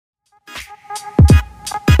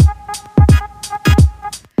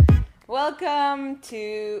Welcome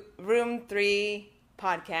to Room 3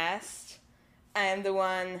 podcast. I am the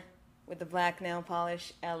one with the black nail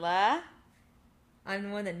polish, Ella. I'm the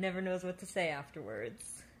one that never knows what to say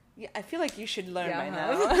afterwards. Yeah, I feel like you should learn by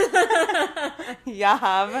now. Yahav.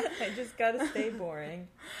 Yahav. I just gotta stay boring.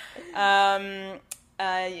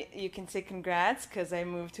 You can say congrats because I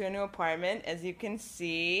moved to a new apartment, as you can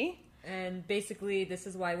see. And basically, this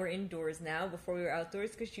is why we're indoors now. Before we were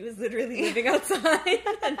outdoors, because she was literally living outside,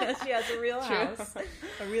 and now she has a real house,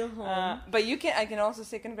 a real home. But I can also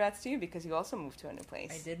say congrats to you because you also moved to a new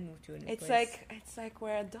place. I did move to a new It's place. It's like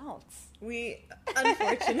we're adults.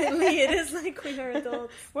 Unfortunately, it is like we are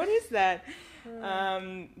adults. What is that?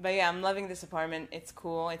 But yeah, I'm loving this apartment. It's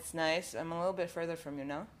cool. It's nice. I'm a little bit further from you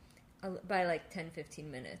now. By like 10-15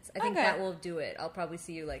 minutes. I think Okay. that will do it. I'll probably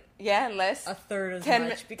see you like less. a third as 10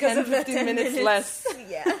 much because 10, of the 15 10 minutes less.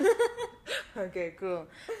 Yeah. Okay, cool.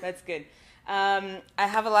 That's good. I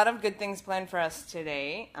have a lot of good things planned for us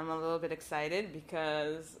today. I'm a little bit excited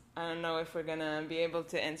because I don't know if we're going to be able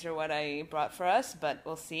to answer what I brought for us, but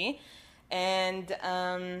we'll see. And,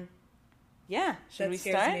 should we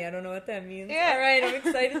scares start? me. I don't know what that means. Yeah. All right, I'm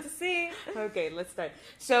excited to see. Okay, let's start.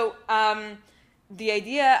 So, the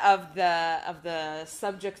idea of the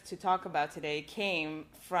subject to talk about today came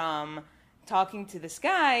from talking to this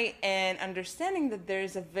guy and understanding that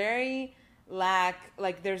there's a lack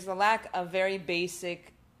of very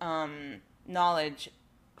basic knowledge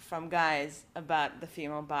from guys about the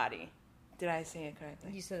female body. Did I say it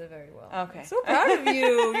correctly? You said it very well. Okay. I'm so proud of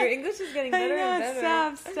you. Your English is getting better and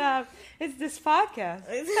better. Stop. It's this podcast.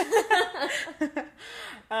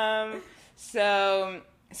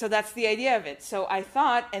 So that's the idea of it. So I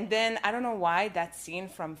thought, and then I don't know why, that scene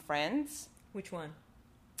from Friends. Which one?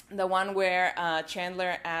 The one where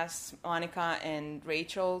Chandler asks Monica and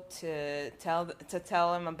Rachel to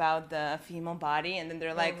tell him about the female body, and then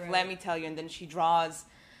they're like, right. "Let me tell you," and then she draws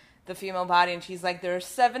the female body, and she's like, "There are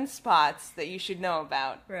 7 spots that you should know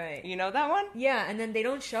about." Right. You know that one? Yeah, and then they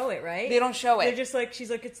don't show it, right? They don't show it. They're just like,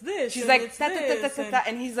 she's like, it's this. She's and like, it's ta, ta, ta, ta, this, ta, and- ta,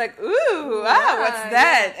 and he's like, ooh, what's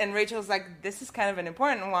that? And Rachel's like, this is kind of an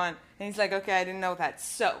important one. And he's like, okay, I didn't know that.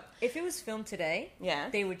 So, If it was filmed today, yeah.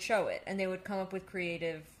 they would show it, and they would come up with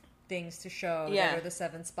creative things to show Yeah. that are the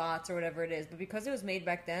 7 spots or whatever it is. But because it was made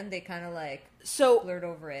back then, they kind of like So, blurred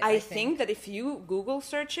over it. I think that if you Google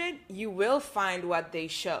search it, you will find what they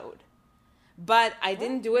showed. But I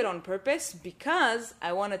didn't do it on purpose because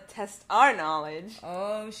I want to test our knowledge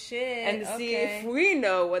Oh shit! and see if we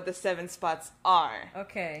know what the 7 spots are.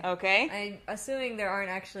 Okay. Okay? I'm assuming there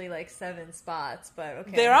aren't actually like 7 spots, but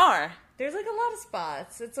okay. There are. There's like a lot of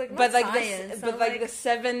spots. It's like not But like science. the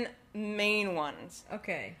 7 main ones.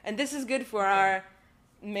 Okay. And this is good for our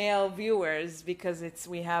male viewers because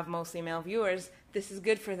we have mostly male viewers. This is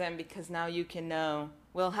good for them because now you can know.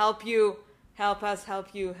 We'll help you, help us,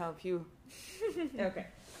 help you, help you. Okay.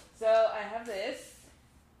 So I have this.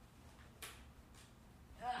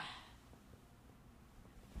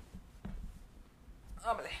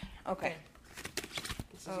 Okay.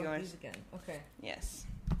 This is yours. These again. Okay. Yes.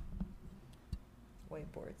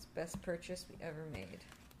 Whiteboards. Best purchase we ever made.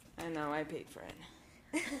 I know, I paid for it.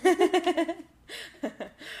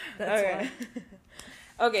 That's Okay.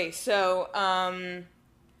 why. Okay, so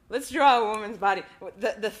let's draw a woman's body.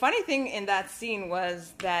 The funny thing in that scene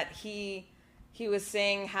was that he was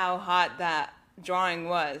saying how hot that drawing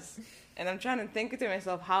was, and I'm trying to think to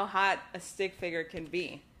myself how hot a stick figure can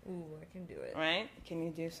be. Ooh, I can do it. Right? Can you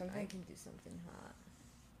do something? I can do something hot.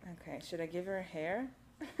 Okay. Should I give her hair?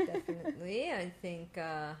 Definitely. I think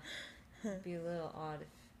it'd be a little odd if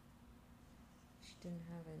she didn't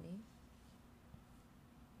have any.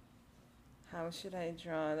 How should I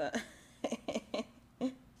draw that?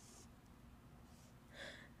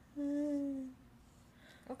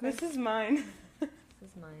 Okay. This is mine. This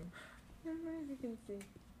is mine. You can see.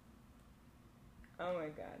 Oh my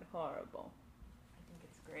god, horrible. I think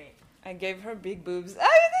it's great. I gave her big boobs. Oh, you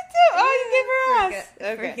did too! Oh, you gave her ass!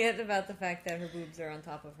 Okay. Forget about the fact that her boobs are on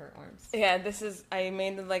top of her arms. Yeah, I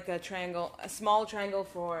made like a triangle, a small triangle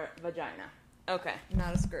for vagina. Okay.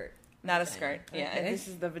 Not a skirt. Not a Vagina. skirt. Yeah, Okay. this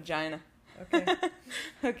is the vagina. Okay.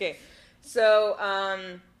 Okay. So,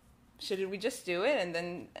 should we just do it and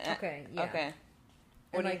then... Okay, yeah. Okay.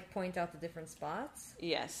 And like point out the different spots.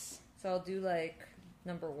 Yes. So I'll do like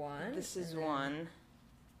number 1. This is and then 1.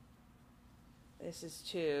 This is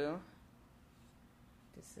 2.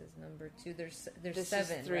 This is number 2. There's This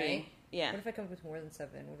 7, is 3. right? Yeah. What if I come up with more than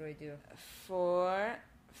 7? What do I do? 4,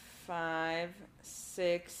 5,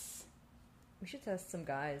 6. We should test some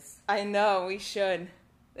guys. I know, we should.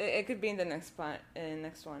 It could be in the next one.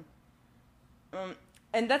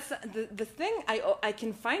 And that's the thing. I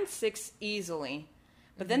can find 6 easily,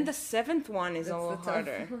 but then the 7th one is a little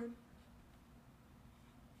harder.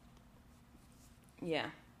 Yeah.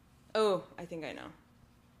 Oh, I think I know.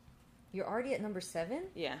 You're already at number 7?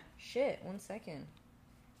 Yeah. Shit, 1 second.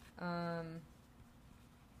 I'm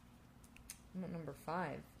at number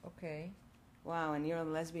 5. Okay. Wow, and you're a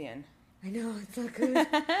lesbian. I know, it's not good.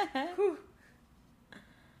 Whew.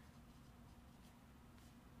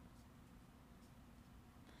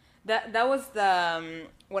 That was the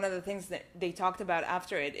one of the things that they talked about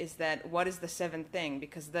after it is that what is the 7th thing,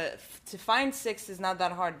 because to find 6 is not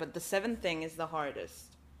that hard, but the 7th thing is the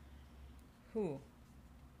hardest. Who?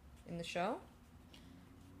 In the show?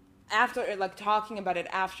 After, like, talking about it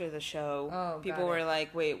after the show, people were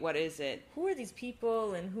like, wait, what is it? Who are these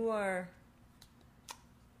people and who are...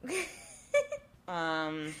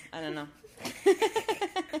 I don't know.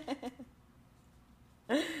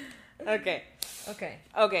 Okay.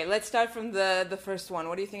 Okay, let's start from the first one.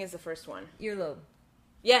 What do you think is the first one? Earlobe.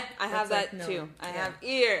 Yeah, I have that too. I have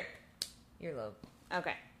ear. Earlobe.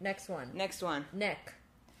 Okay. Next one. Neck.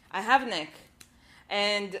 I have neck.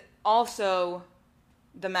 And also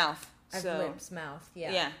the mouth. I have lips, mouth.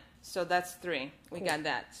 Yeah. Yeah. So that's 3. We got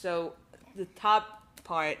that. So the top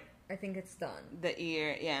part. I think it's done. The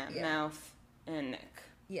ear, mouth, and neck.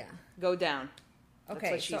 Yeah. Go down.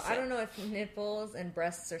 Okay, so said. I don't know if nipples and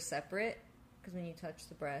breasts are separate. Because when you touch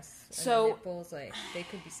the breasts and the nipples, like, they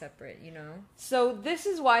could be separate, you know? So this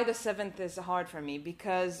is why the 7th is hard for me,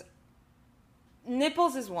 because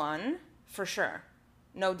nipples is 1, for sure.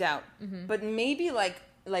 No doubt. Mm-hmm. But maybe, like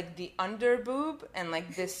the under boob and,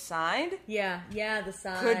 like, this side. Yeah, the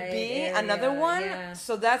side. Could be area, another one. Yeah.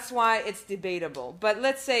 So that's why it's debatable. But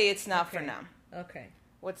let's say it's not for now. Okay.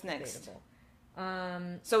 What's next?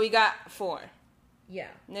 Debatable. So we got 4. Yeah.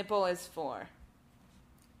 Nipple is 4.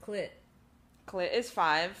 Clit is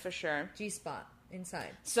 5 for sure. G-spot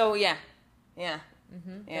inside. So yeah.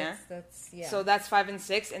 Mm-hmm. Yeah. That's. So that's 5 and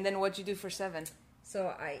 6, and then what'd you do for 7?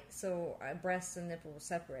 So breasts and nipple will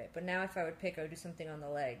separate. But now if I would pick, I would do something on the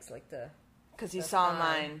legs, like the. Because you saw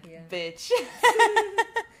mine, bitch.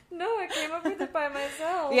 No, I came up with it by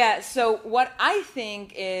myself. Yeah. So what I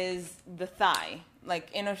think is the thigh, like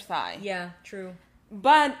inner thigh. Yeah. True.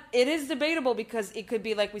 But it is debatable because it could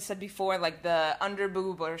be, like we said before, like the under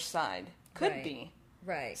boob or side. Could be.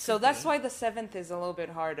 Right. So that's why the 7th is a little bit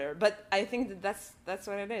harder. But I think that's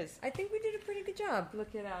what it is. I think we did a pretty good job.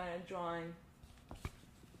 Look at our drawing.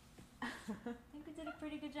 I think we did a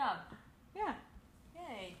pretty good job. Yeah.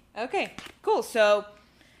 Yay. Okay, cool. So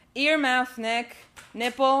ear, mouth, neck,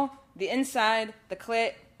 nipple, the inside, the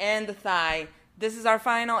clit, and the thigh. This is our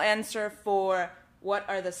final answer for what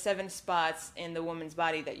are the 7 spots in the woman's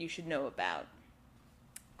body that you should know about.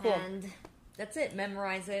 Cool. And that's it.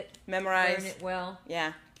 Memorize it. Learn it well.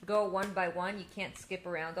 Yeah. Go one by one. You can't skip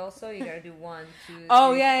around also. You gotta do 1, 2, 3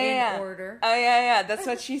 in order. Oh, yeah. That's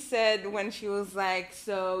what she said when she was like,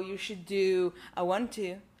 so you should do a 1,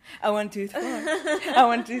 2, a 1, 2, 3, a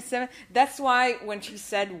 1, 2, 7. That's why when she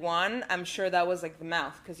said 1, I'm sure that was like the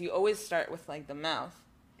mouth, because you always start with like the mouth.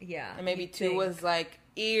 Yeah. And maybe 2 was like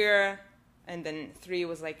ear, and then 3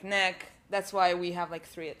 was like neck. That's why we have like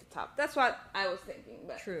 3 at the top. That's what I was thinking.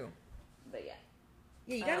 But true. But yeah.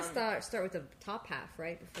 Yeah, you gotta start with the top half,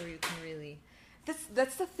 right? Before you can really.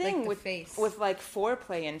 That's the thing like with face. With like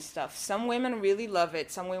foreplay and stuff. Some women really love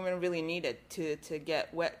it. Some women really need it to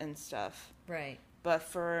get wet and stuff. Right. But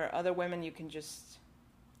for other women, you can just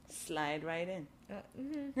slide right in.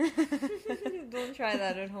 Mm-hmm. Don't try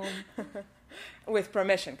that at home. With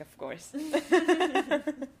permission, of course.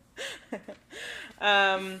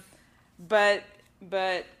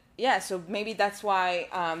 But yeah, so maybe that's why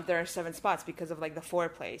there are 7 spots, because of like the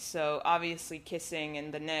foreplay. So obviously kissing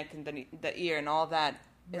and the neck and the ear and all that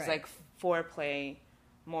is like foreplay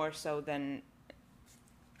more so than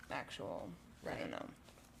actual. I don't know.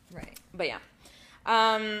 Right. But yeah.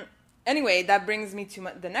 Anyway, that brings me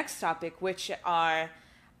to the next topic, which are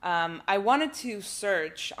I wanted to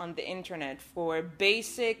search on the internet for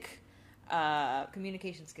basic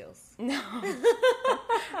communication skills. No.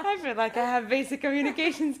 I feel like I have basic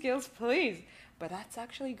communication skills, please. But that's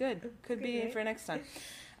actually good. Could be for next time.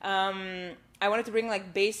 I wanted to bring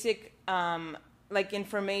like basic like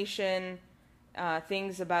information,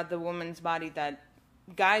 things about the woman's body that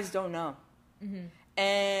guys don't know. Mm-hmm.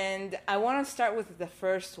 And I want to start with the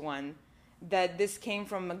first one, that this came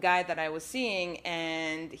from a guy that I was seeing,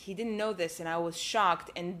 and he didn't know this, and I was shocked.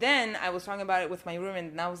 And then I was talking about it with my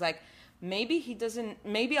roommate, and I was like, maybe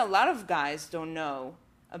a lot of guys don't know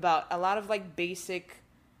about a lot of like basic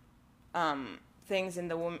things in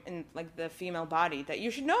the woman, in like the female body that you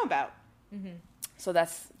should know about. Mm-hmm. So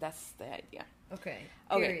that's the idea. Okay.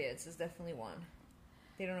 Okay. Periods is definitely one.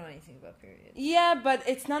 They don't know anything about periods. Yeah, but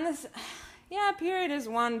it's not yeah, period is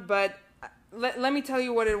one, but let me tell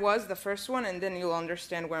you what it was, the first one, and then you'll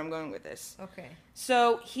understand where I'm going with this. Okay.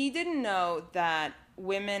 So he didn't know that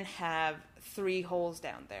women have 3 holes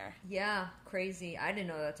down there. Yeah, crazy. I didn't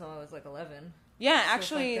know that until I was like 11. Yeah,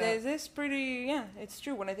 actually, this pretty. Yeah, it's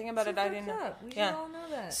true. When I think about it, I didn't know. We should all know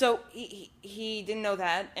that. So he didn't know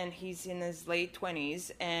that, and he's in his late 20s.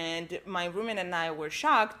 And my roommate and I were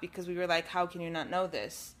shocked because we were like, "How can you not know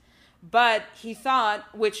this?" But he thought,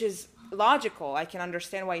 which is logical. I can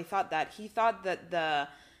understand why he thought that. He thought that the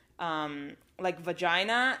like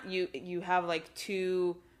vagina, you have like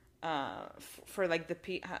 2 for like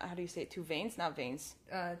the how do you say it? 2 veins, not veins.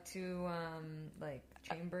 2 like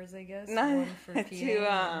chambers, I guess. Not one for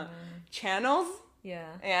peeing. 2 channels. Yeah.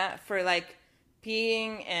 Yeah, for like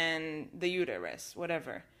peeing and the uterus,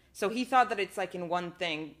 whatever. So he thought that it's like in one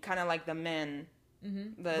thing, kind of like the men,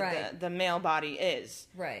 the male body is.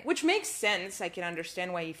 Right. Which makes sense. I can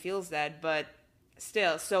understand why he feels that, but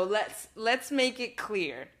still. So let's make it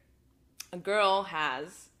clear. A girl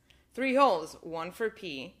has 3 holes, one for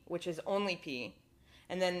pee, which is only pee,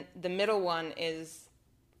 and then the middle one is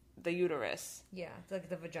the uterus. Yeah, it's like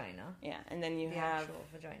the vagina. Yeah, and then you the have actual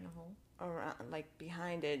vagina hole. Around, like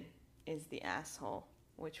behind it is the asshole,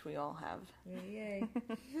 which we all have. Yay.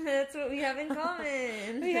 That's what we have in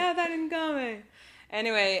common. We have that in common.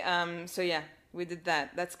 Anyway, so yeah, we did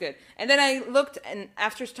that. That's good. And then I looked, and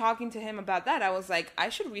after talking to him about that, I was like, I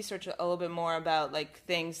should research a little bit more about like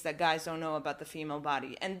things that guys don't know about the female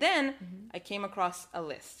body. And then I came across a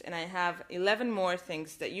list, and I have 11 more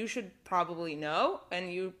things that you should probably know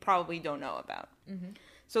and you probably don't know about.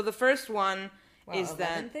 So the first one is 11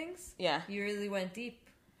 that things? Yeah, You really went deep.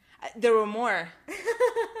 there were more,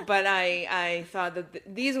 but I thought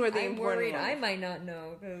that these were the I'm important worried ones. I might not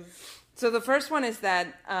know because. So the first one is that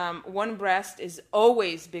one breast is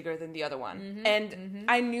always bigger than the other one.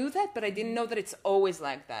 I knew that, but I didn't know that it's always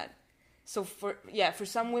like that. So for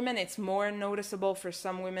some women it's more noticeable, for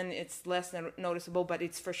some women it's less noticeable, but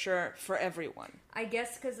it's for sure for everyone. I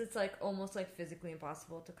guess because it's like almost like physically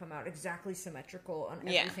impossible to come out exactly symmetrical on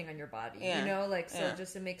everything on your body. Yeah. You know, like so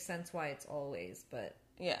just it makes sense why it's always, but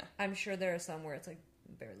Yeah. I'm sure there are some where it's like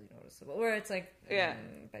barely noticeable, where it's like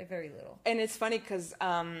by very little. And it's funny because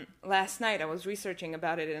last night I was researching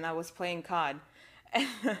about it and I was playing COD. And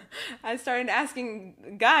I started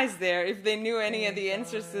asking guys there if they knew any of the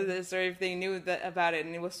answers to this or if they knew about it.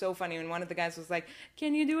 And it was so funny. And one of the guys was like,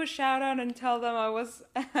 "Can you do a shout out and tell them I was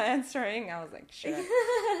answering?" I was like, "Sure."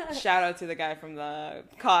 Shout out to the guy from the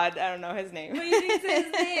COD. I don't know his name. But you didn't say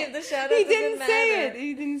his name. The shout out He doesn't didn't matter. say it.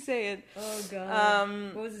 He didn't say it. Oh,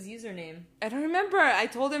 God. What was his username? I don't remember. I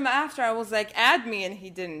told him after. I was like, "Add me," and he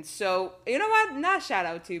didn't. So, you know what? Not shout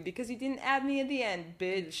out to, because he didn't add me at the end,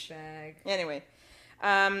 bitch. Bag. Anyway.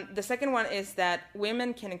 The second one is that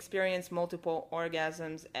women can experience multiple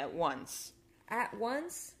orgasms at once. At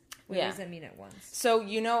once? What does that mean at once? So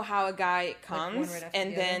you know how a guy comes, one right after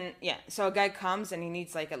and the then other? so a guy comes and he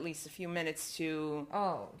needs like at least a few minutes to.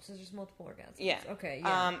 Oh, so there's multiple orgasms. Yeah. Okay.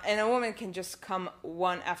 Yeah. And a woman can just come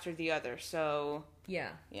one after the other. So. Yeah.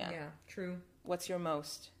 Yeah. True. What's your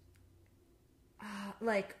most?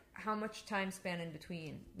 Like how much time span in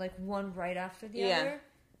between? Like one right after the Yeah. other?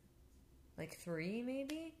 Like 3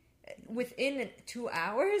 maybe? Within 2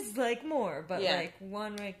 hours? Like more, but Yeah. like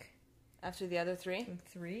one like After the other 3? like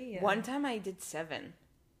 3? Yeah. One time I did 7.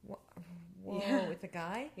 Whoa, Yeah. with a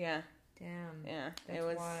guy? Yeah. Damn. Yeah. That's It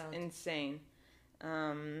was wild. insane.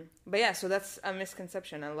 But yeah, so that's a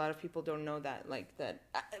misconception. A lot of people don't know that, like that.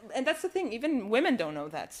 And that's the thing. Even women don't know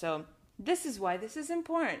that. So this is why this is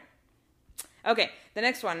important. Okay. The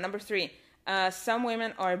next one, number 3. Some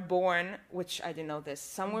women are born, which I didn't know this.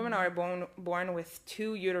 Some women are born with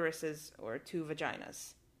 2 uteruses or 2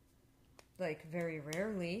 vaginas. Like very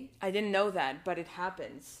rarely. I didn't know that, but it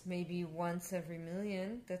happens. Maybe once every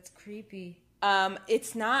million. That's creepy.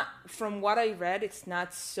 It's not, from what I read, it's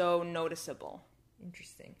not so noticeable.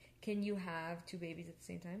 Interesting. Can you have 2 babies at the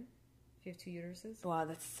same time? If you have 2 uteruses? Wow,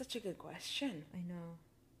 that's such a good question. I know.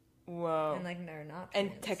 Whoa. And like they're not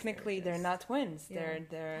twins. And technically they're not twins. Yeah.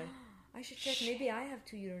 They're I should check. Maybe I have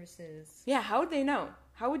 2 uteruses. Yeah, how would they know?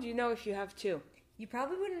 How would you know if you have 2? You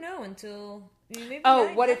probably wouldn't know until... Maybe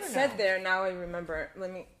What it never said know. there, now I remember.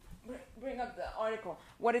 Let me bring up the article.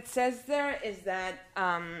 What it says there is that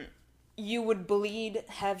you would bleed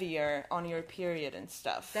heavier on your period and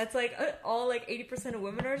stuff. That's like all like 80% of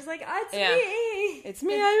women are just like, it's Yeah. me. It's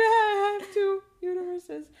me, I have 2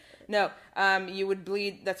 uteruses. No, you would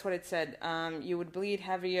bleed, that's what it said. You would bleed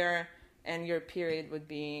heavier and your period would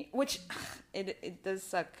be, which it does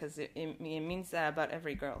suck because it means that about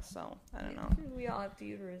every girl. So I don't know. We all have 2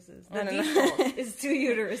 uteruses. I The don't know. default is 2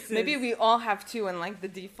 uteruses. Maybe we all have 2, and like the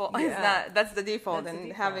default is not. That's the default, That's the and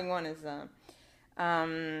default. having one is.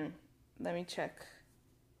 Let me check.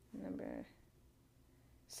 Number.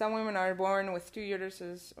 Some women are born with 2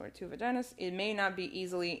 uteruses or 2 vaginas. It may not be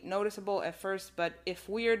easily noticeable at first, but if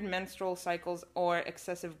weird menstrual cycles or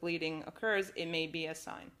excessive bleeding occurs, it may be a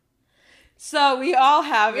sign. So we all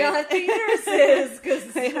have We it. all have 2 uteruses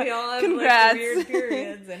because we all have Congrats. like weird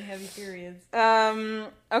periods and heavy periods.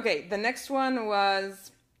 Okay, the next one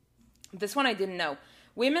was... This one I didn't know.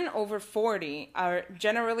 Women over 40 are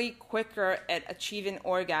generally quicker at achieving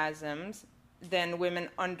orgasms than women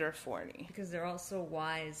under 40. Because they're all so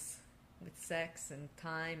wise with sex and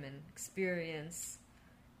time and experience.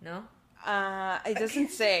 No? It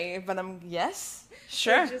doesn't say, but yes,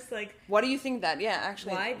 sure. They're just like, What do you think that? Yeah,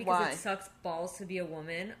 actually, why? Because it sucks balls to be a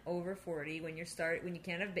woman over 40 when you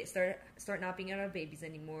can't have start not being able to have babies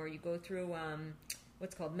anymore. You go through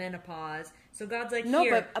what's called menopause. So God's like, No,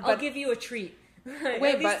 here, but I'll give you a treat. Wait, At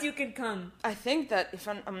least but- you can come. I think that if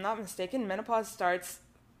I'm not mistaken, menopause starts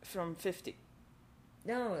from 50,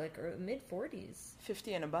 No, like mid 40s.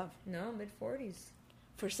 50 and above No, mid 40s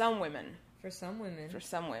for some women. for some women. For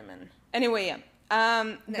some women. Anyway, yeah.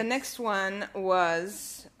 The next one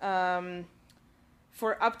was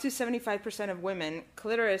for up to 75% of women,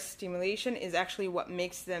 clitoris stimulation is actually what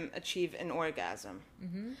makes them achieve an orgasm.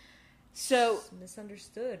 Mm-hmm. So It's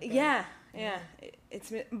misunderstood. but- yeah.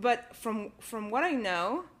 But from what I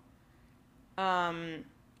know,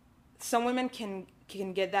 some women can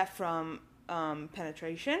get that from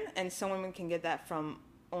penetration, and some women can get that from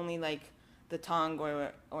only like the tongue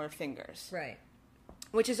or fingers. Right.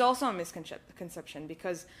 Which is also a misconception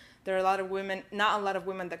because there are not a lot of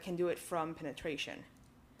women that can do it from penetration.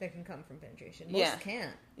 That can come from penetration. Most Yeah.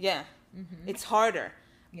 can't. Yeah, Mm-hmm. it's harder,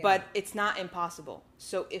 Yeah. but it's not impossible.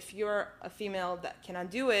 So if you're a female that cannot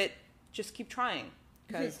do it, just keep trying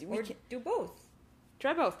because we Or can do both.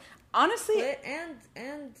 try both. Honestly, Clit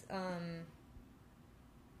and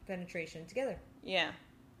penetration together. yeah.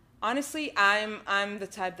 Honestly, I'm the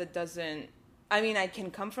type that doesn't. I mean, I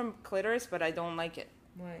can come from clitoris, but I don't like it.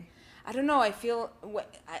 Why? I don't know. I feel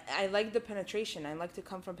I like the penetration. I like to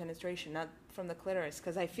come from penetration, not from the clitoris,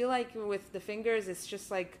 because I feel like with the fingers, it's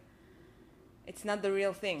just like it's not the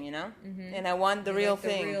real thing, you know. Mm-hmm. And I want the real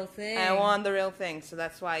thing. The real thing. I want the real thing, so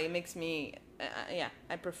that's why it makes me.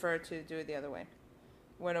 I prefer to do it the other way.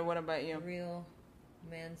 What about you? Real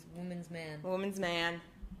woman's man. Woman's man.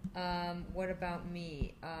 What about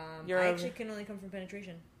me? You're I a- actually can only come from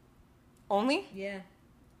penetration. Only? Yeah.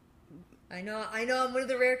 I know. I'm one of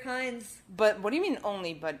the rare kinds. But what do you mean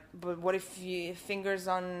only? But what if you fingers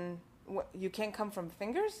on? What, you can't come from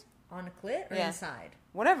fingers? On a clit or Yeah. inside?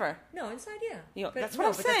 What? No, inside, yeah. Yo, But- that's what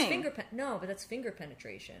I'm but saying. But that's finger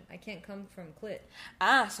penetration. I can't come from clit.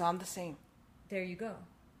 So I'm the same. There you go.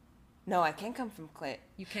 No, I can't come from clit.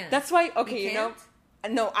 You can. That's why. Okay, you know. can't?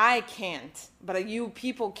 No, I can't. But you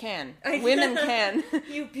people can. I- Women can.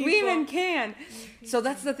 You people. Women can. So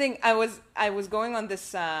that's the thing. I was going on this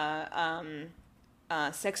sex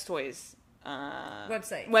toys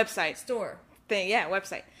website Store. thing. Yeah,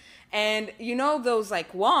 website. And you know those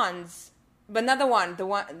like wands, but not the one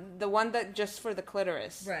that just for the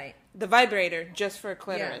clitoris. Right. The vibrator just for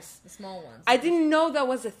clitoris. Yes, the small ones. I didn't know that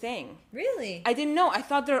was a thing. Really? I didn't know. I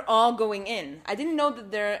thought they're all going in. I didn't know that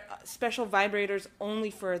there are special vibrators only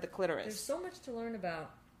for the clitoris. There's so much to learn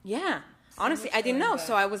about. Yeah. Honestly, much I didn't to know. learn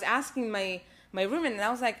So about. I was asking my roommate, and I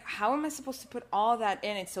was like, how am I supposed to put all that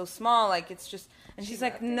in? It's so small. Like, it's just... And she's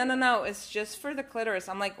like, wrapped it no. It's just for the clitoris.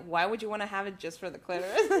 I'm like, why would you want to have it just for the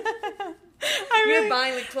clitoris? You're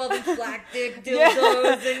buying like 12-inch black dick dildos,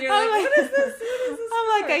 Yeah. and you're I'm like, like- what is this? What is this I'm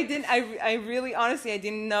like, for? I really, honestly, I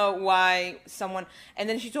didn't know why someone... And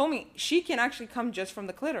then she told me she can actually come just from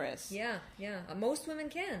the clitoris. Yeah. Most women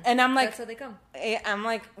can. And I'm like... That's how they come. I'm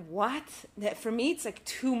like, what? That for me, it's like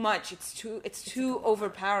too much. It's too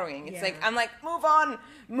overpowering. It's Yeah. like I'm like,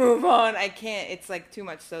 move on. I can't. It's like too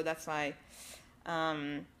much. So that's why.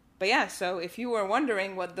 But yeah. So if you were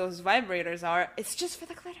wondering what those vibrators are, it's just for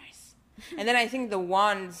the clitoris. And then I think the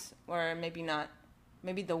wands, or maybe not.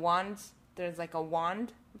 Maybe the wands. There's like a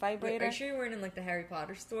wand Wait, vibrator. are you sure you weren't in like the Harry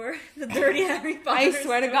Potter store? The dirty Harry Potter I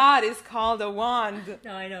swear to store? God, it's called a wand.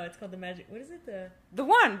 No, I know. It's called the magic... What is it? The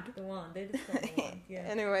wand. The wand. They just call it the wand. Yeah.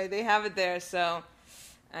 Anyway, they have it there, so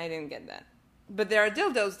I didn't get that. But there are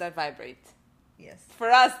dildos that vibrate. Yes. For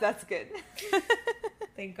us, that's good.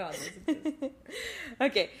 Thank God those exist.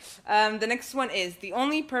 Okay. The next one is the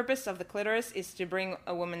only purpose of the clitoris is to bring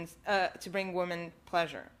women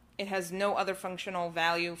pleasure. It has no other functional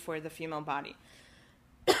value for the female body.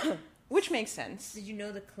 Which makes sense. Did you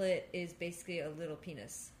know the clit is basically a little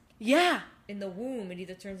penis? Yeah. In the womb, it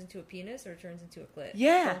either turns into a penis or it turns into a clit.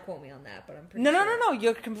 Yeah. Don't quote me on that, but I'm pretty No, sure. no.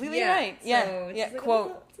 You're completely right. So Yeah. it's Yeah. like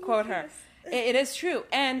Quote her. It is true.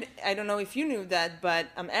 And I don't know if you knew that, but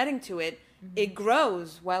I'm adding to it. It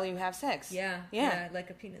grows while you have sex. Yeah, like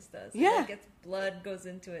a penis does. Yeah. It gets blood goes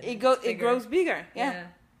into it. It grows bigger. Yeah.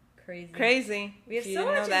 Crazy. We have If you so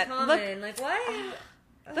didn't much know that. in common. Like, why?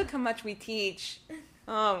 Are you... Look how much we teach.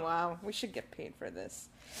 Oh, wow. We should get paid for this.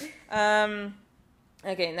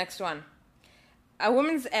 Okay, next one. A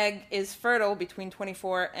woman's egg is fertile between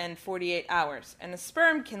 24 and 48 hours, and a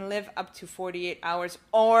sperm can live up to 48 hours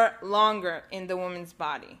or longer in the woman's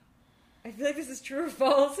body. I feel like this is true or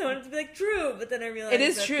false. I wanted to be like, true, but then I realized It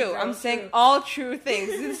is that true. these are I'm all saying true. all true things.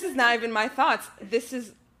 This is not even my thoughts. This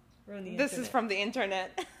is from the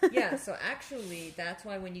internet. Yeah, so actually, that's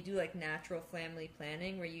why when you do like natural family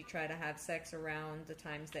planning, where you try to have sex around the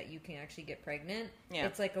times that you can actually get pregnant,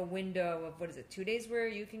 it's like a window of 2 days where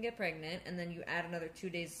you can get pregnant, and then you add another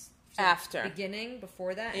 2 days after, beginning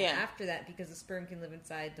before that, and after that, because the sperm can live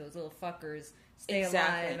inside those little fuckers, stay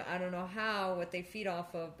alive. I don't know what they feed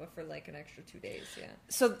off of, but for like an extra 2 days. Yeah.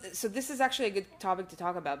 So this is actually a good topic to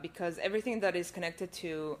talk about, because everything that is connected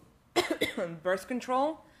to birth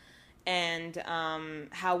control and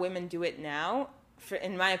how women do it now,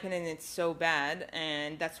 in my opinion, it's so bad,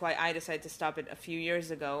 and that's why I decided to stop it a few years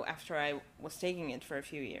ago after I was taking it for a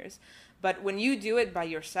few years. But when you do it by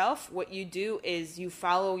yourself, what you do is you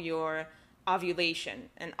follow your ovulation,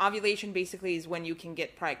 and ovulation basically is when you can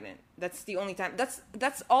get pregnant. That's the only time.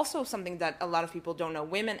 That's also something that a lot of people don't know,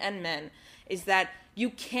 women and men, is that you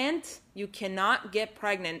cannot get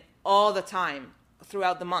pregnant all the time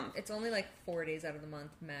throughout the month. It's only like 4 days out of the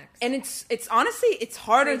month max. And it's honestly, it's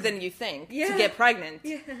harder than you think to get pregnant.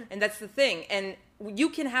 Yeah. And that's the thing. And you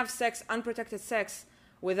can have sex, unprotected sex,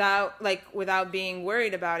 without being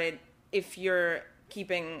worried about it if you're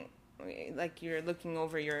keeping, like, you're looking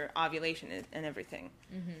over your ovulation and everything.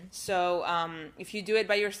 Mm-hmm. So if you do it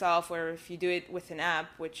by yourself, or if you do it with an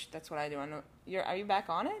app, which that's what I do. Are you back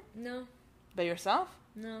on it? No. By yourself?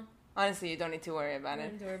 No. Honestly, you don't need to worry about it. I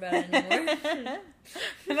don't need to worry about it anymore.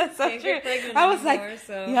 That's so Can't true. get pregnant I was anymore, like,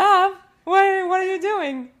 so. yeah, what are you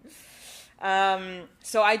doing?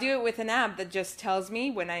 So I do it with an app that just tells me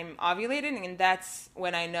when I'm ovulating, and that's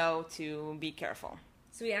when I know to be careful.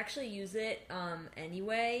 So we actually use it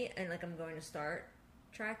anyway, and like I'm going to start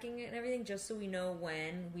tracking it and everything, just so we know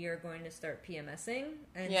when we are going to start PMSing,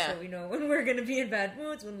 and so we know when we're going to be in bad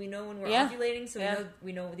moods, when we know when we're ovulating, so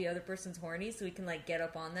we know the other person's horny, so we can like get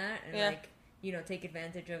up on that and like, you know, take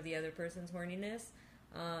advantage of the other person's horniness.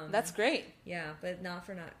 That's great. Yeah, but not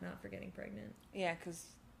for getting pregnant. Yeah, because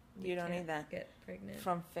you don't need that. Get pregnant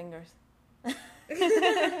from fingers.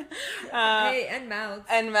 Hey, and mouths.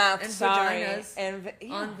 And mouths, and sorry. Vaginas. And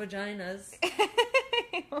on vaginas.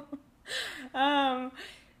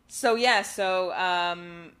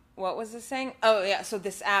 What was this saying? Oh, yeah, so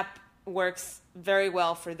this app works very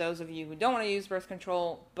well for those of you who don't want to use birth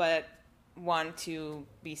control, but want to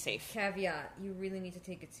be safe. Caveat, you really need to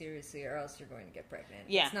take it seriously, or else you're going to get pregnant.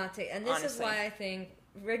 Yeah. It's not and this is why I think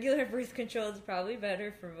regular birth control is probably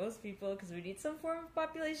better for most people, because we need some form of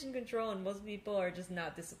population control, and most people are just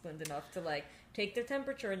not disciplined enough to like take their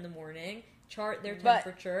temperature in the morning, chart their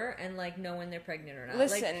temperature, and like know when they're pregnant or not.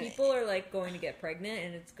 Listen, like people are like going to get pregnant,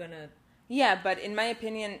 and it's gonna. Yeah, but in my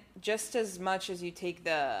opinion, just as much as you take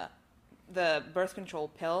the birth control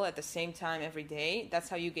pill at the same time every day, that's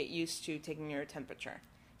how you get used to taking your temperature.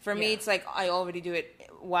 For me, it's like I already do it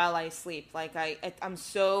while I sleep. Like I'm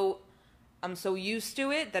so used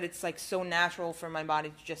to it that it's like so natural for my body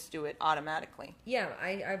to just do it automatically. Yeah,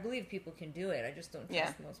 I believe people can do it. I just don't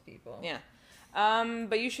trust most people. Yeah.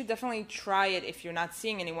 But you should definitely try it if you're not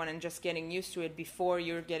seeing anyone, and just getting used to it before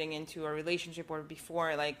you're getting into a relationship, or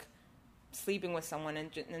before like sleeping with someone,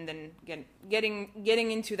 and then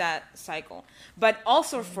getting into that cycle. But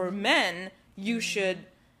also for men, you should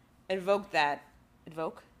advocate.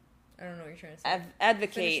 I don't know what you're trying to say.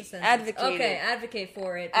 Advocate. Okay, advocate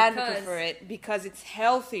for it. Advocate for it because it's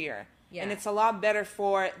healthier. Yeah. And it's a lot better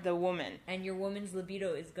for the woman. And your woman's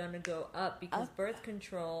libido is going to go up, because birth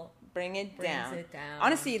control brings it down. down.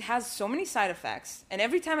 Honestly, it has so many side effects. And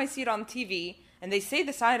every time I see it on TV and they say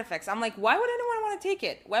the side effects, I'm like, why would anyone want to take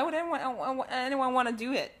it? Why would anyone want to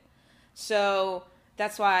do it? So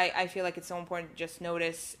that's why I feel like it's so important to just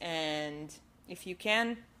notice, and if you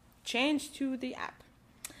can, change to the app.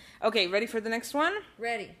 Okay, ready for the next one?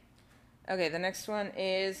 Ready. Okay, the next one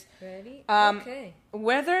is... Ready? Okay.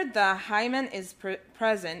 Whether the hymen is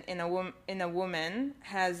present in a woman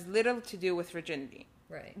has little to do with virginity.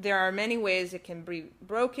 Right. There are many ways it can be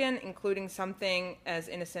broken, including something as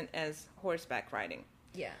innocent as horseback riding.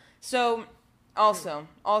 Yeah. So, also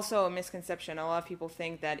a misconception. A lot of people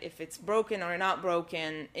think that if it's broken or not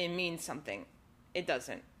broken, it means something. It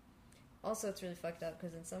doesn't. Also, it's really fucked up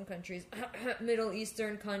because in some countries, Middle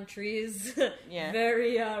Eastern countries, yeah.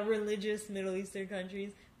 very religious Middle Eastern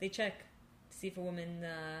countries, they check to see if a woman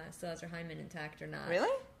still has her hymen intact or not.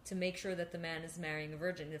 Really? To make sure that the man is marrying a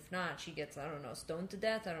virgin. If not, she gets, I don't know, stoned to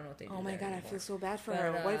death. I don't know what they do. Oh my god, anymore. I feel so bad for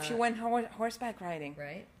her. What if she went horseback riding?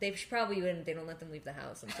 Right? They probably wouldn't. They don't let them leave the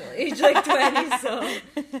house until age like 20, so.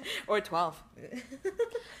 Or 12.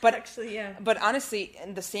 But actually, yeah. But honestly,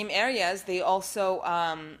 in the same areas, they also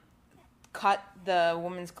cut the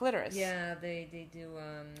woman's clitoris. Yeah, they do.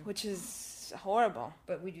 Which is horrible.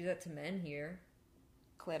 But we do that to men here.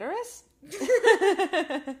 Clitoris?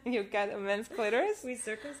 You got a men's clitoris? We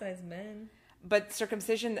circumcise men. But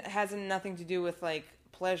circumcision has nothing to do with, like,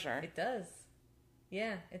 pleasure. It does.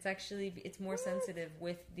 Yeah, it's more sensitive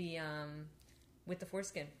with the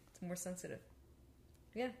foreskin. It's more sensitive.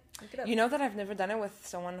 Yeah, look it up. You know that I've never done it with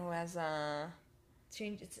someone who has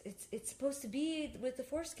change. It's supposed to be with the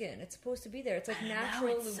foreskin. It's supposed to be there. It's like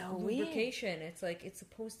natural lubrication. Weird. It's like it's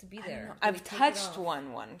supposed to be there. I've touched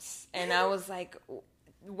one once, and I was like,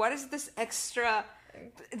 "What is this extra?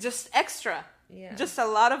 Just extra? Yeah, just a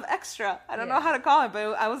lot of extra. I don't know how to call it,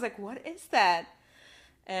 but I was like, what is that?"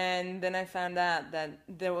 And then I found out that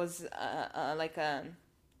there was like a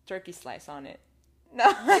turkey slice on it.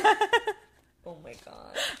 No. Oh my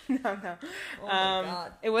god. No. Oh my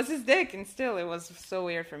god. It was his dick, and still it was so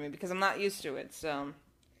weird for me because I'm not used to it. So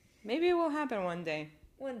maybe it will happen one day.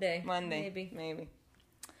 One day. Maybe.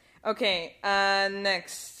 Okay,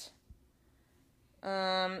 next.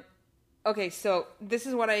 Okay, so this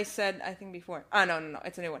is what I said, I think, before. No,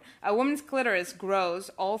 it's a new one. A woman's clitoris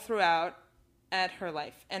grows all throughout at her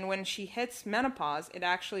life, and when she hits menopause, it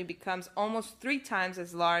actually becomes almost 3 times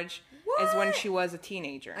as large as when she was a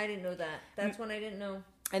teenager. I didn't know that. That's one I didn't know.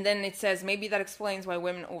 And then it says maybe that explains why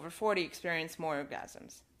women over 40 experience more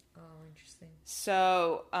orgasms. Oh, interesting.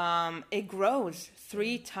 So it grows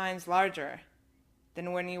 3 times larger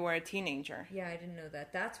than when you were a teenager. Yeah, I didn't know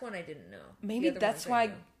that. That's one I didn't know. Maybe that's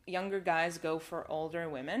why younger guys go for older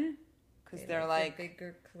women, because they're like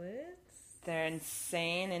bigger clits. They're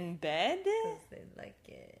insane in bed. Because they like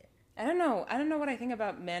it. I don't know what I think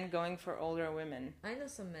about men going for older women. I know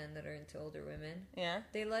some men that are into older women. Yeah?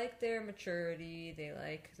 They like their maturity. They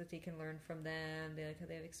like that they can learn from them. They like how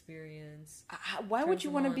they have experience. Why would you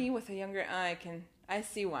want to be with a younger... I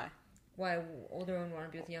see why. Why older women want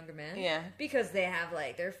to be with a younger man? Yeah. Because they have,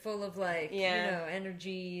 they're full of,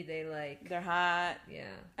 energy. They, They're hot.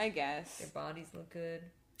 Yeah. I guess. Their bodies look good.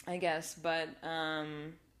 I guess, but,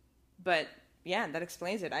 yeah, that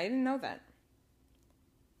explains it. I didn't know that.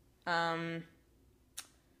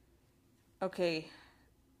 Okay,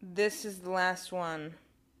 this is the last one.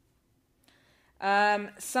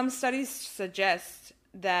 Some studies suggest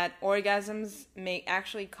that orgasms may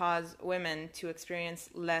actually cause women to experience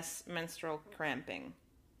less menstrual cramping.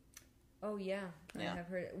 Oh, yeah. I have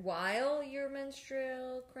heard it. While you're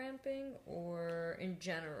menstrual cramping or in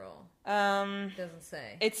general? It doesn't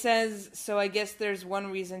say. It says, so I guess there's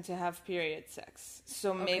one reason to have period sex.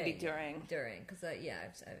 So maybe during. During, because,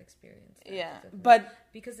 I've experienced that. Yeah, definitely. but...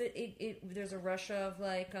 Because there's a rush of,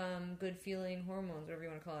 good feeling hormones, whatever you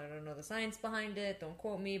want to call it. I don't know the science behind it. Don't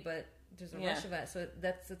quote me, but there's a rush of that. So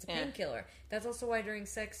it's a painkiller. That's also why during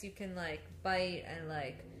sex you can, bite and,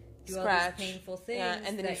 do scratch. All these painful things. Yeah,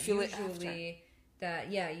 and then you feel it after.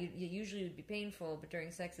 You usually would be painful, but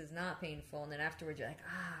during sex is not painful, and then afterwards you're like,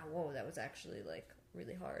 whoa, that was actually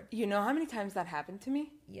really hard. You know how many times that happened to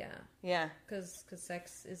me? Yeah. Because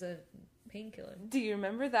sex is a painkiller. Do you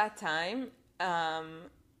remember that time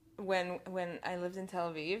when I lived in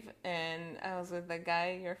Tel Aviv and I was with that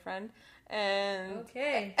guy, your friend, and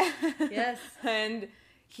okay, yes, and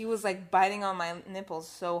he was biting on my nipples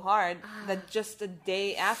so hard that just a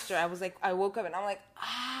day after I woke up and I'm like,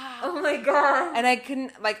 oh my god, and I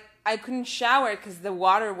couldn't shower because the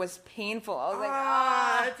water was painful. I was like,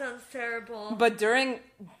 that sounds terrible. But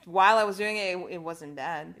while I was doing it, it wasn't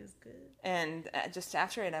bad. It was good. And just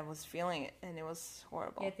after it, I was feeling it, and it was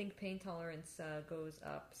horrible. Yeah, I think pain tolerance goes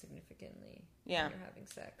up significantly when you're having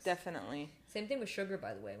sex. Definitely. Same thing with sugar,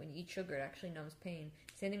 by the way. When you eat sugar, it actually numbs pain.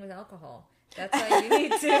 Same thing with alcohol. That's why you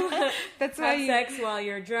need to That's have sex while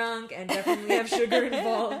you're drunk and definitely have sugar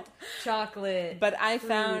involved, chocolate. But I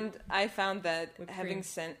found that having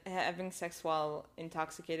sex while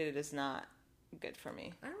intoxicated is not good for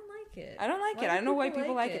me. I don't like it. I don't like it. I don't know why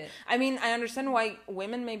people like it. I mean, I understand why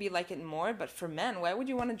women maybe like it more, but for men, why would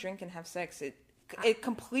you want to drink and have sex? It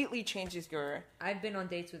completely changes your... I've been on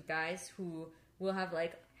dates with guys who will have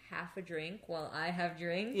like half a drink while I have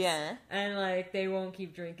drinks. Yeah. And like they won't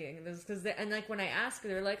keep drinking. And like when I ask,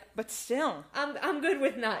 they're like, but still, I'm good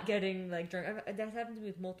with not getting like drunk. That's happened to me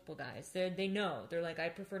with multiple guys. They know. They're like, I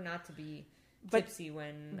prefer not to be tipsy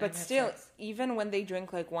when. But still, sex. Even when they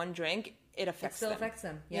drink like one drink, it affects them. It still affects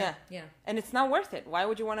them. Yeah. And it's not worth it. Why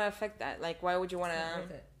would you want to affect that? Like, why would you want to? It's not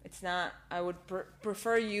worth it. It's not. I would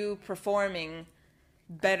prefer you performing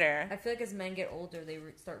better. I feel like as men get older, they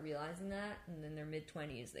start realizing that, and in their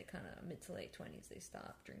mid-20s, they kind of mid to late 20s, they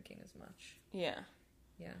stop drinking as much. Yeah.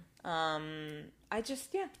 I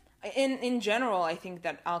just in general, I think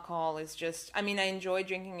that alcohol is just, I mean, I enjoy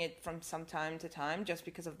drinking it from some time to time just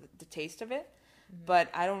because of the taste of it, but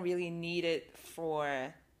I don't really need it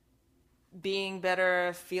for being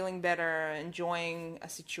better, feeling better, enjoying a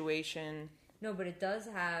situation. No, but it does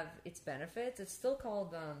have its benefits. It's still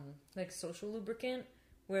called like social lubricant,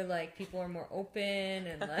 where like people are more open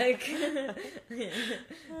and like it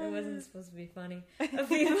wasn't supposed to be funny.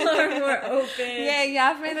 People are more open.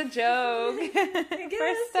 Yeah, I've made a joke.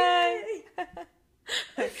 First time.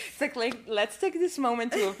 It's like let's take this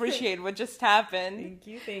moment to appreciate what just happened. Thank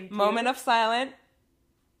you. Moment of silence.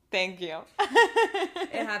 Thank you.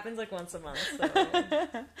 It happens like once a month.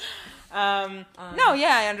 So. No,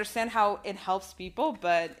 yeah, I understand how it helps people,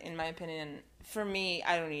 but in my opinion, for me,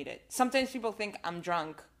 I don't need it. Sometimes people think I'm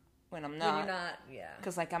drunk when I'm not. When you're not, yeah.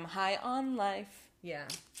 Because like I'm high on life. Yeah.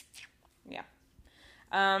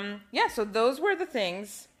 Yeah, so those were the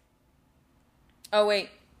things. Oh, wait.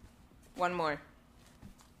 One more.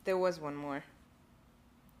 There was one more.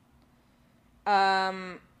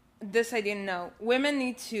 This I didn't know. Women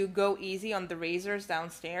need to go easy on the razors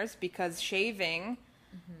downstairs because shaving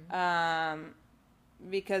the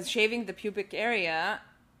pubic area,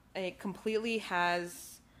 it completely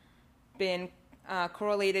has been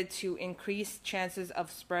correlated to increased chances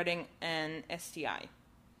of spreading an STI.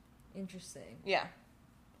 Interesting. Yeah.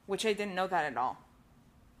 Which I didn't know that at all.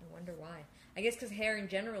 I wonder why. I guess because hair in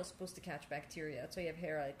general is supposed to catch bacteria. That's why you have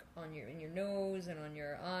hair like in your nose and on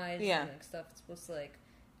your eyes and like stuff. It's supposed to like,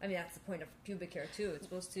 I mean, that's the point of pubic hair too. It's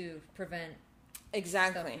supposed to prevent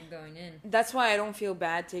stuff from going in. That's why I don't feel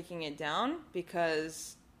bad taking it down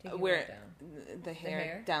because the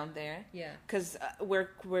hair down there. Yeah. Because we're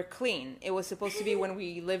clean. It was supposed to be when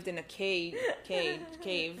we lived in a cave,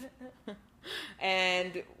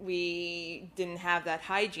 and we didn't have that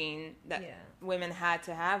hygiene that women had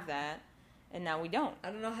to have that, and now we don't. I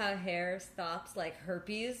don't know how hair stops like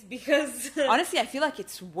herpes because honestly, I feel like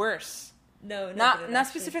it's worse. No, not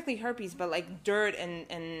specifically herpes, but like dirt and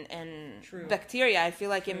bacteria. I feel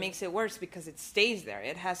like it makes it worse because it stays there.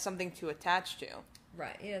 It has something to attach to.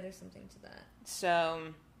 Right. Yeah, there's something to that. So,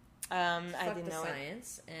 I didn't know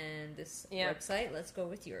science and this website. Let's go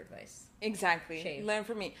with your advice. Exactly. Shave. Learn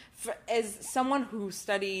from me. As someone who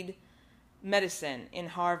studied medicine in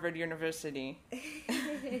Harvard University,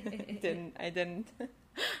 I didn't.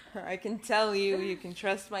 I can tell you, you can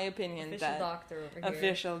trust my opinion. Official doctor over here.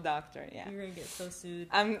 Official doctor, yeah. You're gonna get so sued.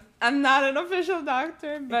 I'm not an official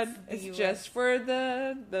doctor, but it's just for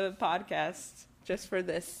the podcast. Just for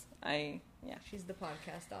this, She's the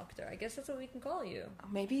podcast doctor. I guess that's what we can call you.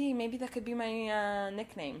 Maybe that could be my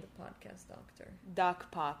nickname. The podcast doctor.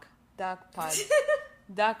 Doc Pod.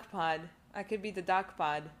 Doc Pod. I could be the Doc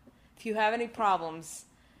Pod. If you have any problems.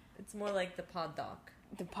 It's more like the Pod Doc.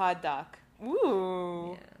 The Pod Doc.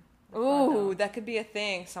 Ooh. Yeah. Ooh, that could be a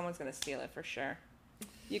thing. Someone's going to steal it for sure.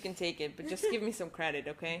 You can take it, but just give me some credit,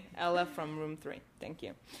 okay? Ella from room 3. Thank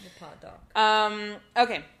you. The Pod Doc.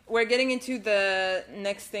 Okay, we're getting into the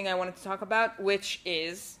next thing I wanted to talk about, which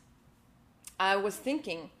is I was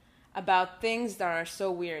thinking about things that are so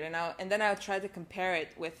weird, and then I tried to compare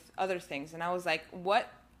it with other things, and I was like, what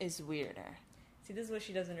is weirder? See, this is what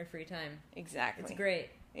she does in her free time. Exactly. It's great.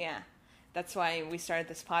 Yeah. That's why we started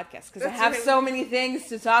this podcast, because I have so many things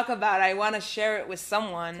to talk about. I want to share it with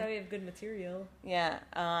someone. That's how we have good material. Yeah.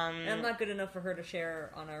 And I'm not good enough for her to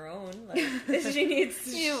share on our own. Like, she needs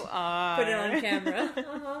to you are. Put it on camera.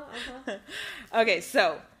 Okay,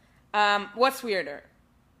 so what's weirder?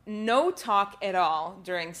 No talk at all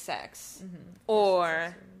during sex. Mm-hmm.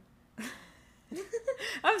 Or...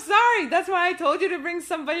 I'm sorry. That's why I told you to bring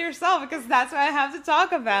somebody yourself, because that's what I have to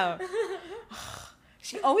talk about.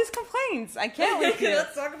 She always complains. I can't with you.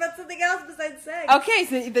 Let's talk about something else besides sex. Okay,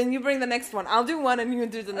 so then you bring the next one. I'll do one and you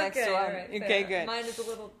do the next one. All right, okay, good. Mine is a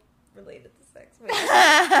little related to sex.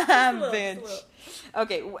 Bitch.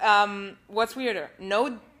 Okay, what's weirder?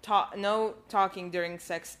 No talking during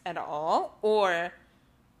sex at all, or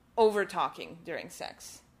over talking during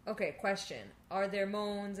sex? Okay, question. Are there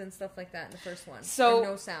moans and stuff like that in the first one? So or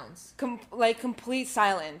no sounds? Like complete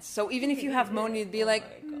silence. So even if you have moan, you'd be like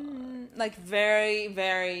very,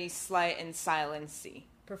 very slight and silency.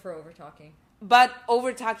 Prefer over talking. But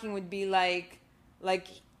over talking would be like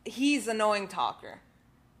he's annoying talker.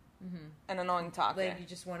 Mm-hmm. An annoying talker. Like you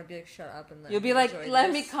just want to be like, shut up and let you'll be like,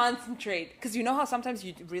 let me concentrate, because you know how sometimes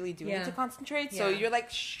you really do need to concentrate. So you're like,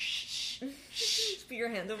 shh. Just put your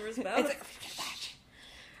hand over his mouth.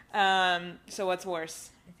 So what's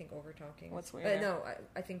worse? I think over talking. What's weirder? No,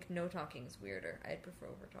 I think no talking is weirder. I'd prefer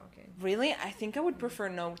over talking. Really? I think I would prefer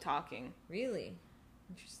no talking. Really?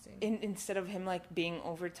 Interesting. Instead of him like being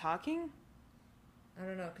over talking? I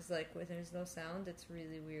don't know, because like when there's no sound, it's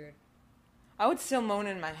really weird. I would still moan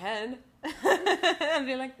in my head. I'd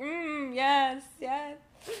be like, yes.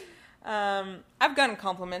 I've gotten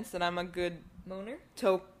compliments that I'm a good moaner?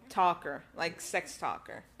 Talker, like sex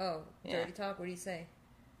talker. Oh, dirty talk? What do you say?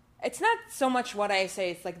 It's not so much what I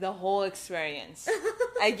say, it's like the whole experience.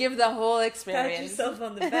 I give the whole experience. Pat yourself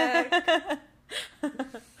on the back.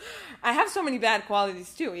 I have so many bad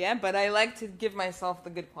qualities too, yeah? But I like to give myself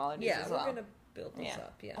the good qualities as well. Yeah, we're going to build this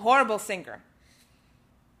up, yeah. Horrible singer.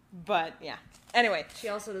 But, yeah. Anyway. She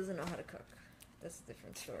also doesn't know how to cook. That's a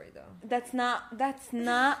different story, though. That's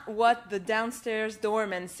not what the downstairs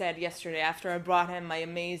doorman said yesterday after I brought him my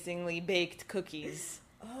amazingly baked cookies.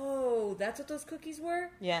 Oh, that's what those cookies were?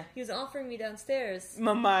 Yeah. He was offering me downstairs.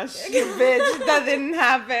 Mamash, you bitch. That didn't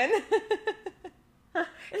happen.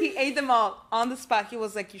 He ate them all on the spot. He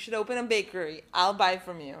was like, you should open a bakery. I'll buy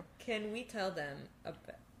from you. Can we tell them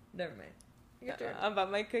about... Never mind. Your turn.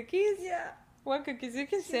 About my cookies? Yeah. What cookies? You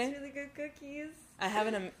can say. She has really good cookies. I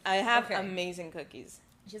have amazing cookies.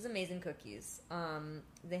 She has amazing cookies.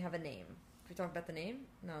 They have a name. Can we talk about the name?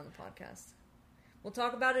 No, on the podcast. We'll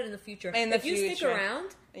talk about it in the future. If you stick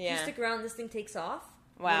around, this thing takes off.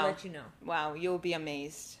 Wow. We'll let you know. Wow, you'll be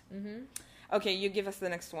amazed. Mm-hmm. Okay, you give us the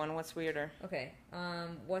next one. What's weirder? Okay.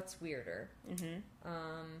 What's weirder? Mm-hmm.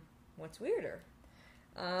 What's weirder?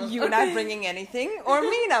 You not bringing anything, or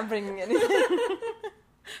me not bringing anything?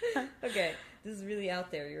 Okay, this is really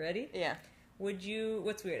out there. You ready? Yeah.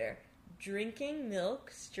 What's weirder? Drinking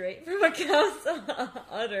milk straight from a cow's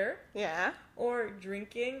udder? Yeah. Or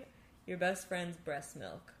drinking your best friend's breast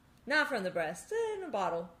milk? Not from the breast, in a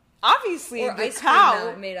bottle. Obviously, or the ice cow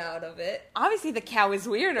cream made out of it. Obviously, the cow is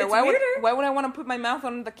weirder. Why would I want to put my mouth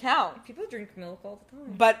on the cow? People drink milk all the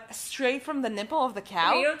time. But straight from the nipple of the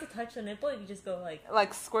cow? Okay, you don't have to touch the nipple. You just go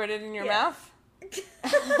like squirt it in your mouth.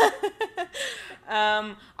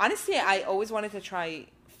 Honestly, I always wanted to try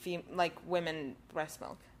women breast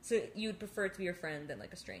milk. So you'd prefer it to be your friend than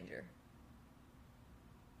like a stranger?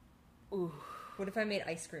 Ooh. What if I made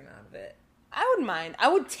ice cream out of it? I wouldn't mind. I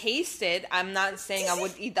would taste it. I'm not saying I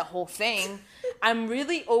would eat the whole thing. I'm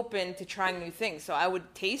really open to trying new things, so I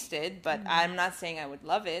would taste it, but I'm not saying I would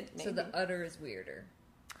love it. Maybe. So the udder is weirder.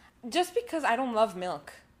 Just because I don't love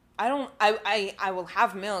milk. I will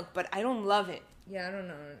have milk, but I don't love it. Yeah, I don't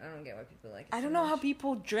know. I don't get why people like it. I don't know how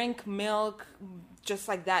people drink milk just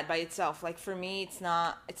like that by itself. Like for me, it's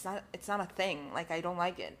not a thing. Like I don't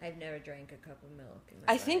like it. I've never drank a cup of milk in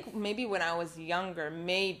my life. think maybe when I was younger,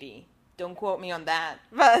 maybe. Don't quote me on that.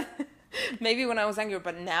 But maybe when I was younger,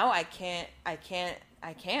 but now I can't. I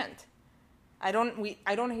don't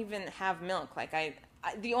even have milk. Like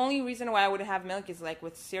the only reason why I would have milk is like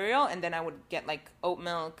with cereal, and then I would get like oat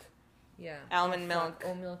milk. Yeah. Almond milk.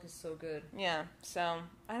 Oat milk is so good. Yeah. So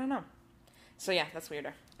I don't know. So yeah, that's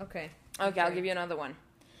weirder. Okay. Okay, I'll give you another one.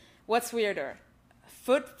 What's weirder?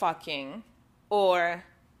 Foot fucking or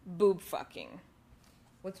boob fucking?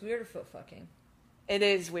 What's weirder? Foot fucking. It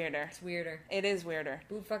is weirder. It's weirder. It is weirder.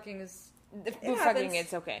 Boob fucking is... Boob fucking,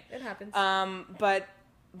 it's okay. It happens.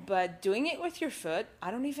 But doing it with your foot,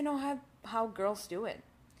 I don't even know how girls do it.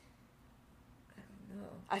 I don't know.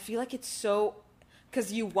 I feel like it's so...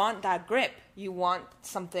 Because you want that grip. You want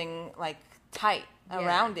something, like, tight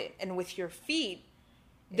around it. And with your feet,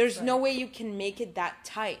 there's no way you can make it that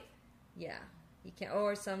tight. Yeah. You can't...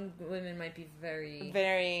 Or some women might be very...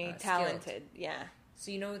 Very talented, skilled. Yeah. So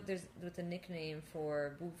you know there's what the nickname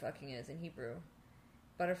for boob fucking is in Hebrew?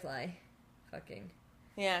 Butterfly fucking.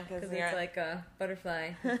 Yeah, because it's like a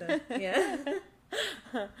butterfly. Yeah.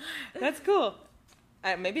 That's cool.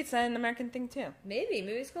 Maybe it's an American thing too. Maybe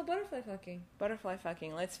it's called butterfly fucking. Butterfly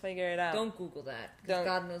fucking. Let's figure it out. Don't Google that. Because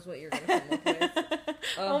God knows what you're going to come up with.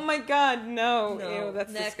 Oh my God, no. Ew,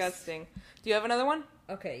 that's disgusting. Do you have another one?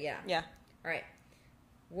 Okay, yeah. Yeah. All right.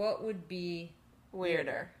 What would be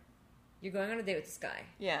weirder? You're going on a date with this guy.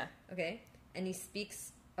 Yeah. Okay? And he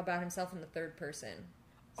speaks about himself in the third person.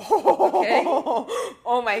 Okay?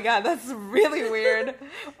 Oh my God, that's really weird.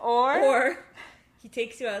 Or he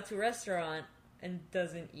takes you out to a restaurant and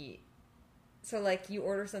doesn't eat. So, like, you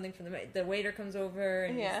order something from the waiter comes over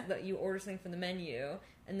and you order something from the menu,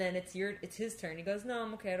 and then it's his turn. He goes, "No,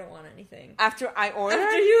 I'm okay. I don't want anything." After I order?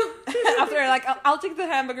 After you. After, like, I'll take the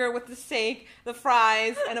hamburger with the steak, the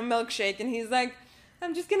fries, and a milkshake, and he's like,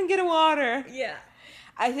 "I'm just gonna get a water." Yeah.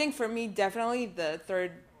 I think for me, definitely the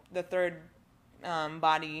third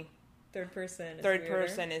body. Third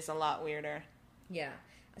person is a lot weirder. Yeah.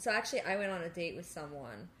 So actually, I went on a date with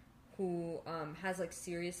someone who has like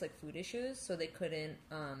serious like food issues, so they couldn't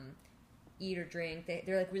eat or drink.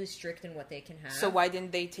 They're like really strict in what they can have. So why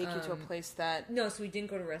didn't they take you to a place that? No, so we didn't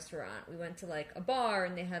go to a restaurant. We went to like a bar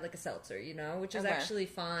and they had like a seltzer, which is actually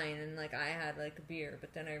fine. And like I had like a beer,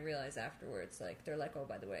 but then I realized afterwards, like they're like, "Oh,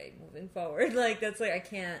 by the way, moving forward, like that's like I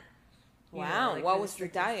can't." Wow, what was the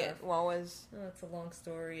diet? Stuff. What was? Oh, it's a long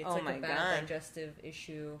story. It's like a bad digestive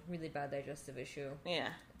issue, really bad digestive issue. Yeah.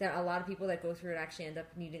 That a lot of people that go through it actually end up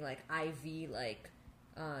needing like IV like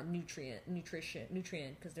nutrient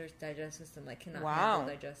because their digestive system like cannot handle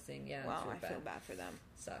digesting. Yeah. Wow, really I feel bad for them.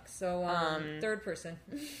 Sucks. So third person.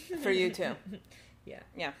 For you too. Yeah.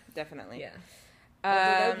 Yeah, definitely. Yeah.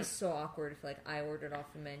 That would be so awkward if like I ordered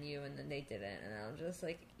off the menu and then they didn't, and I'm just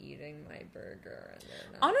like eating my burger and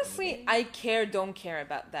they're not. Honestly, eating. I don't care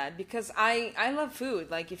about that because I love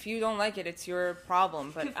food. Like if you don't like it, it's your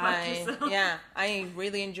problem. But I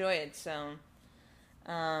really enjoy it. So,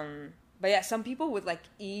 but yeah, some people would like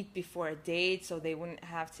eat before a date so they wouldn't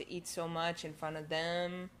have to eat so much in front of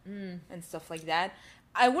them and stuff like that.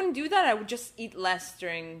 I wouldn't do that. I would just eat less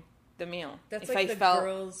during the meal. That's like the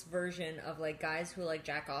girls' version of like guys who like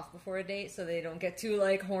jack off before a date so they don't get too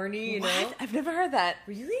like horny, you know? I've never heard that.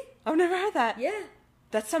 Really? I've never heard that. Yeah.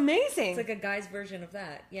 That's amazing. It's like a guy's version of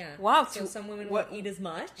that. Yeah. Wow. So some women won't eat as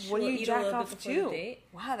much. What do you jack off to? Date.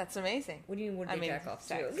 Wow, that's amazing. What do you mean? What do they jack off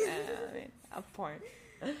to? Of porn.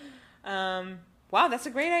 Wow, that's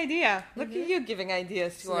a great idea. Look at you giving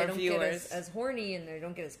ideas to our viewers. They don't get as horny and they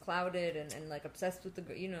don't get as clouded and like obsessed with the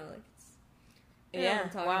like it's.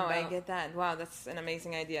 Yeah, wow, I get that. Wow, that's an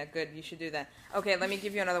amazing idea. Good, you should do that. Okay, let me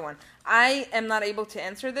give you another one. I am not able to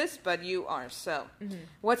answer this, but you are. So,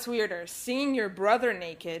 what's weirder, seeing your brother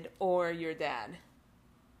naked or your dad?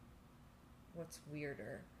 What's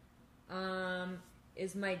weirder?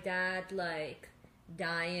 Is my dad, like,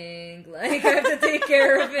 dying? Like, I have to take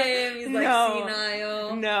care of him? He's, like,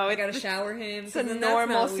 senile? No. I gotta shower him? It's a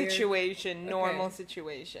normal situation. Normal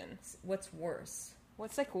situation. What's worse?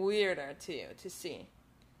 What's, like, weirder to you to see?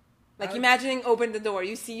 Like, imagining open the door,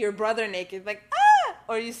 you see your brother naked, like, ah!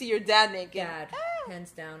 Or you see your dad naked. Dad,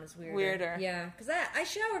 hands down, is weirder. Yeah, because I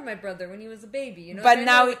showered my brother when he was a baby, But I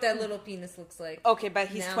now know what that little penis looks like. Okay, but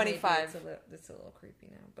he's 25. It's a little creepy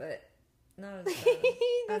now, but not as bad.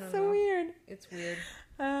 That's so weird. It's weird.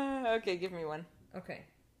 Okay, give me one. Okay.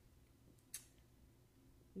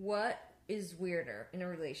 What is weirder in a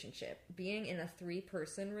relationship? Being in a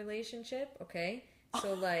 3-person relationship, okay?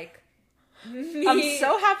 So, like... I'm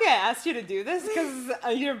so happy I asked you to do this because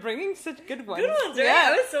you're bringing such good ones. Good ones, right? Yeah.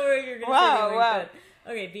 I was so worried you were going to say anything. Wow.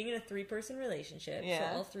 Okay, being in a 3-person relationship, so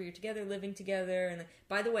all 3 are together, living together, and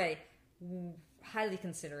by the way, highly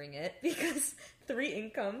considering it because 3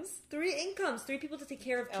 incomes, 3 people to take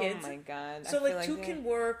care of kids. Oh my god! So like 2 can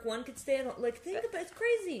work, 1 could stay at home. Like think about it's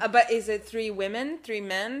crazy. But is it 3 women, 3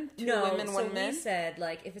 men, 2 women, 1 man? We said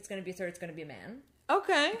like if it's going to be a third, it's going to be a man.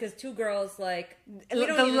 Okay. Because 2 girls, like...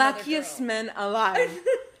 The luckiest men alive.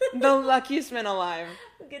 The luckiest men alive.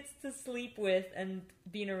 Gets to sleep with and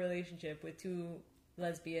be in a relationship with 2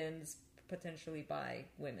 lesbians, potentially bi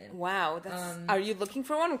women. Wow. Are you looking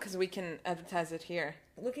for one? Because we can advertise it here.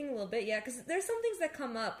 Looking a little bit, yeah. Because there's some things that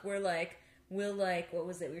come up where, like, what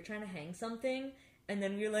was it? We were trying to hang something, and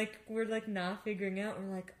then we're not figuring out.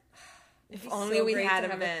 We're like, if only we had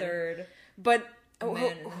a third. But... or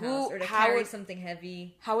to carry something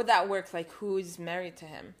heavy. How would that work? Like, who's married to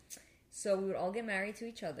him? So we would all get married to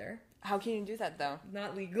each other. How can you do that, though?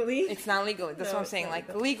 Not legally. It's not legal. That's what I'm saying.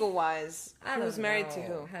 Like, legal-wise, who's married to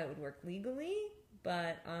who? How it would work legally,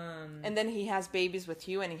 but... And then he has babies with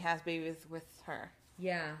you, and he has babies with her.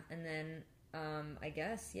 Yeah, and then I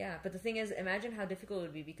guess, yeah. But the thing is, imagine how difficult it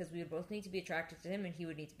would be because we would both need to be attracted to him and he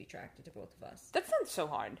would need to be attracted to both of us. That's not so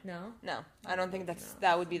hard. No? No, I don't think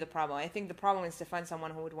that would be the problem. I think the problem is to find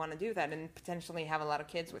someone who would want to do that and potentially have a lot of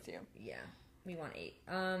kids with you. Yeah. We want 8.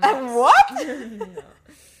 What?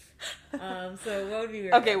 No. So what would be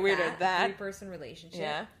weird? Okay, weirder that 3-person relationship.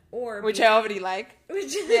 Yeah. Or which I already like.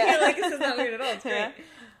 Which yeah. You're like, this is not weird at all. It's great. Yeah.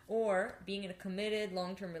 Or being in a committed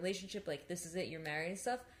long-term relationship, like this is it, you're married and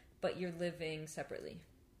stuff, but you're living separately.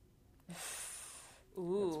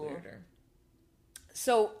 Ooh. That's weirder.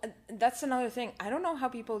 So that's another thing. I don't know how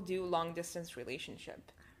people do long-distance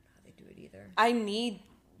relationship. I don't know how they do it either. I need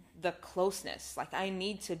the closeness. Like, I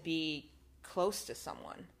need to be close to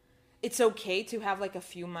someone. It's okay to have like a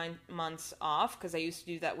few months off, because I used to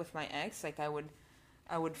do that with my ex. Like, I would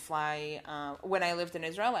fly when I lived in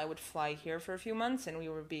Israel. I would fly here for a few months, and we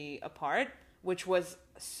would be apart, which was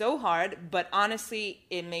so hard. But honestly,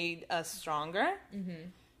 it made us stronger. Mm-hmm.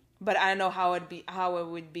 But I don't know how I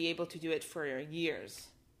would be able to do it for years.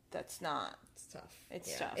 That's not. It's tough.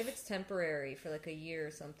 It's tough. If it's temporary for like a year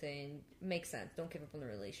or something, makes sense. Don't give up on the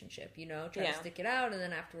relationship. You know, try to stick it out, and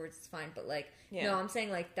then afterwards it's fine. But like, no, I'm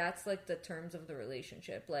saying like that's like the terms of the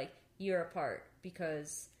relationship. Like, you're apart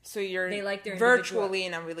because so they like their virtually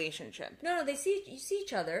in a relationship. No, you see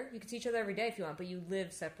each other. You can see each other every day if you want, but you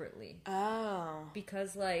live separately. Oh,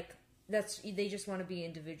 because like they just want to be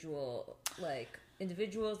individuals.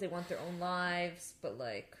 They want their own lives, but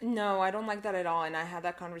like no, I don't like that at all. And I had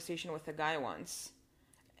that conversation with a guy once,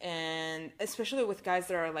 and especially with guys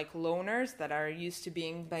that are like loners, that are used to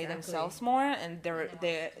being by themselves more, and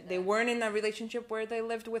they weren't in a relationship where they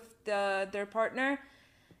lived with their partner.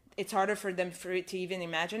 It's harder for them to even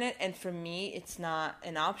imagine it, and for me, it's not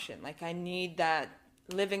an option. Like, I need that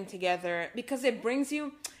living together, because it brings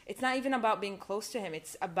you. It's not even about being close to him.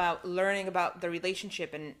 It's about learning about the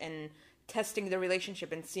relationship and testing the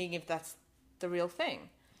relationship and seeing if that's the real thing.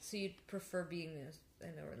 So you'd prefer being in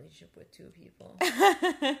a relationship with 2 people?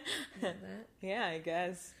 That? Yeah, I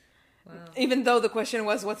guess. Wow. Even though the question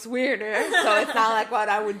was what's weirder, so it's not like what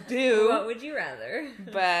I would do. What would you rather?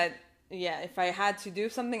 But yeah, if I had to do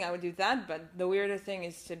something, I would do that. But the weirder thing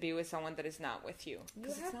is to be with someone that is not with you.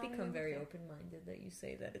 You have become very open-minded that you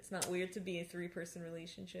say that. It's not weird to be a 3-person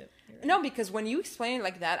relationship. Right. No, because when you explain it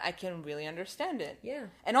like that, I can really understand it. Yeah.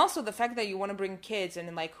 And also the fact that you want to bring kids,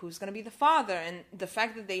 and like who's going to be the father, and the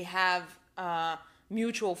fact that they have a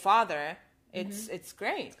mutual father, it's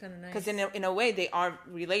great. It's kind of nice. Because in a way, they are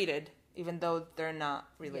related, even though they're not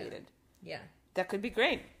related. Yeah. That could be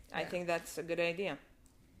great. Yeah. I think that's a good idea.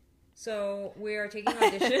 So we are taking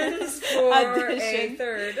auditions for a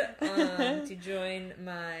third to join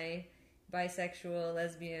my bisexual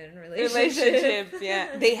lesbian relationship.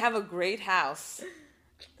 Yeah, they have a great house,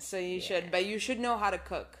 so you should. But you should know how to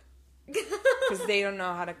cook, because they don't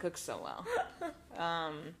know how to cook so well.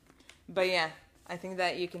 But yeah, I think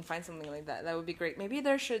that you can find something like that. That would be great. Maybe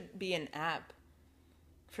there should be an app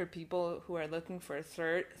for people who are looking for a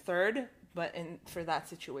third, but for that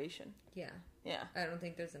situation. Yeah. Yeah. I don't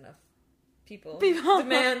think there's enough people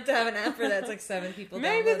demand to have an app for that. It's like 7 people.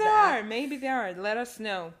 Maybe there are. Maybe there are. Let us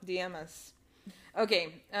know. DM us.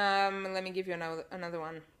 Okay. Let me give you another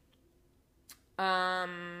one.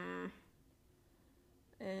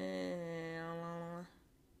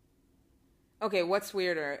 Okay, what's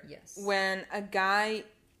weirder? Yes. When a guy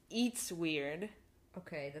eats weird.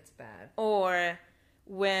 Okay, that's bad. Or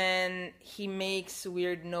when he makes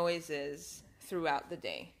weird noises throughout the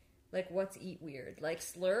day. Like, what's eat weird? Like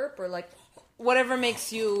slurp or like... Whatever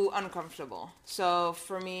makes you uncomfortable. So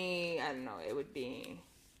for me, I don't know, it would be...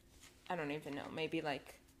 I don't even know. Maybe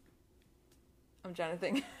like... I'm trying to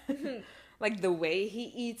think. Like the way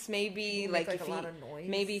he eats, maybe. Like if a lot of noise.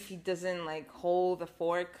 Maybe if he doesn't like hold the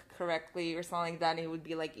fork correctly or something like that, he would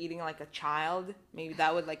be like eating like a child. Maybe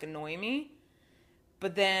that would like annoy me.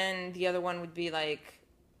 But then the other one would be like...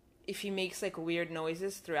 If he makes like weird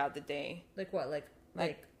noises throughout the day. Like what? Like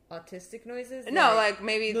autistic noises? No, like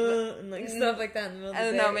maybe... and like stuff like that in the middle of the day.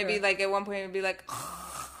 I don't know, maybe like at one point it would be like...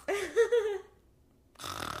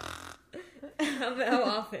 How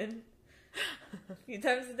often? A few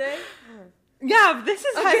times a day? Yeah, this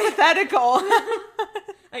is hypothetical.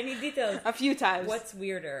 I need details. A few times. What's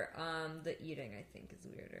weirder? The eating, I think, is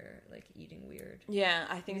weirder. Like eating weird. Yeah,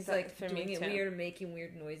 I think it's like for doing me it too. Weird, making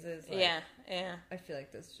weird noises. Like, yeah. I feel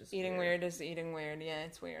like that's just eating weird is eating weird. Yeah,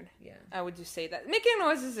 it's weird. Yeah, I would just say that making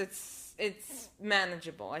noises, it's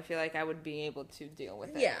manageable. I feel like I would be able to deal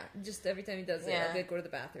with it. Yeah, just every time he does it, I'll go to the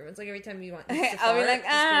bathroom. It's like every time you want to I'll be like,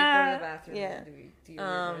 just go to the bathroom. Yeah. And do your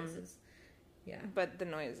weird noises. Yeah, but the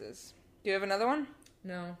noises. Do you have another one?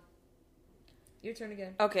 No. Your turn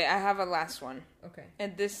again. Okay, I have a last one. Okay.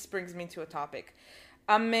 And this brings me to a topic.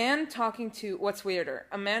 A man talking to... What's weirder?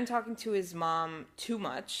 A man talking to his mom too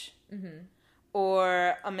much,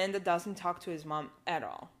 or a man that doesn't talk to his mom at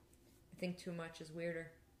all? I think too much is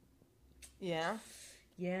weirder. Yeah?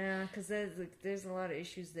 Yeah, because there's a lot of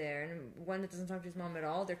issues there. And one that doesn't talk to his mom at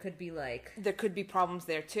all, there could be like... There could be problems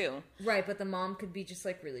there, too. Right, but the mom could be just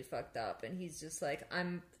like really fucked up, and he's just like,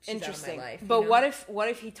 she's Interesting. out of my life. But what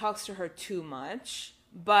if he talks to her too much,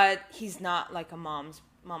 but he's not like a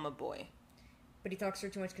mama boy? But he talks to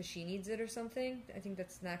her too much because she needs it or something? I think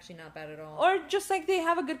that's actually not bad at all. Or just like they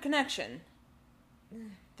have a good connection.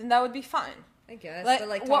 Then that would be fine. I guess, but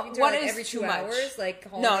like talking to her like every 2 hours, like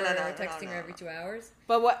calling her or texting her every 2 hours.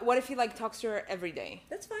 But what if he like talks to her every day?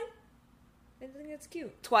 That's fine. I think that's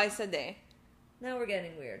cute. Twice a day. Now we're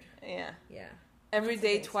getting weird. Yeah. Yeah. Every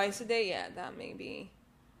day, twice a day. Yeah, that may be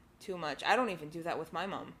too much. I don't even do that with my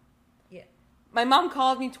mom. Yeah. My mom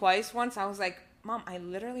called me twice once. I was like, Mom, I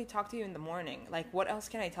literally talked to you in the morning. Like, what else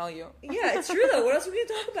can I tell you? Yeah, it's true though. What else are we going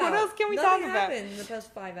to talk about? What else can we talk about? Nothing happened in the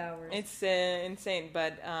past 5 hours. It's insane,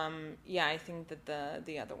 but yeah, I think that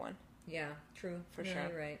the other one. Yeah, true. For sure.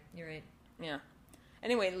 You're right. Yeah.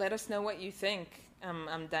 Anyway, let us know what you think.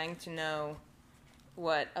 I'm dying to know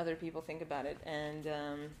what other people think about it, and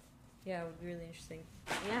yeah, it would be really interesting.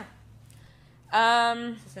 Yeah.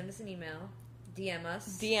 So send us an email, DM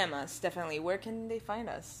us. DM us, definitely. Where can they find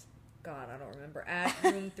us? God, I don't remember. At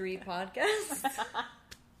Room 3 Podcast.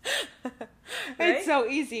 Right? It's so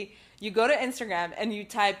easy. You go to Instagram and you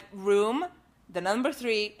type room, the number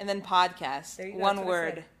 3, and then podcast. There you go, one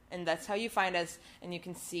word. And that's how you find us. And you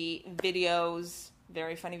can see videos,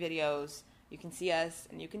 very funny videos. You can see us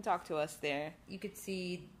and you can talk to us there. You could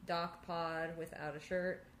see Doc Pod without a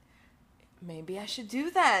shirt. Maybe I should do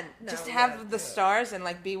that. No, just have the stars and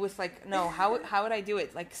like be with like, no, how would I do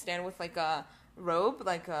it? Like stand with like a robe,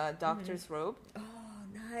 like a doctor's robe. Oh,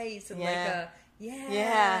 nice. And yeah. like a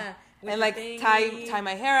yeah. And like tie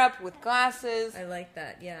my hair up with glasses. I like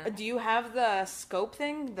that. Yeah. Do you have the scope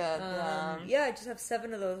thing? Yeah, I just have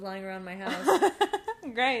 7 of those lying around my house.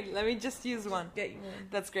 Great. Let me just use one. Get you one.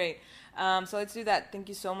 That's great. So let's do that. Thank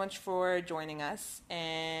you so much for joining us,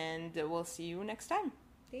 and we'll see you next time.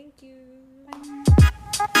 Thank you.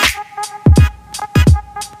 Bye.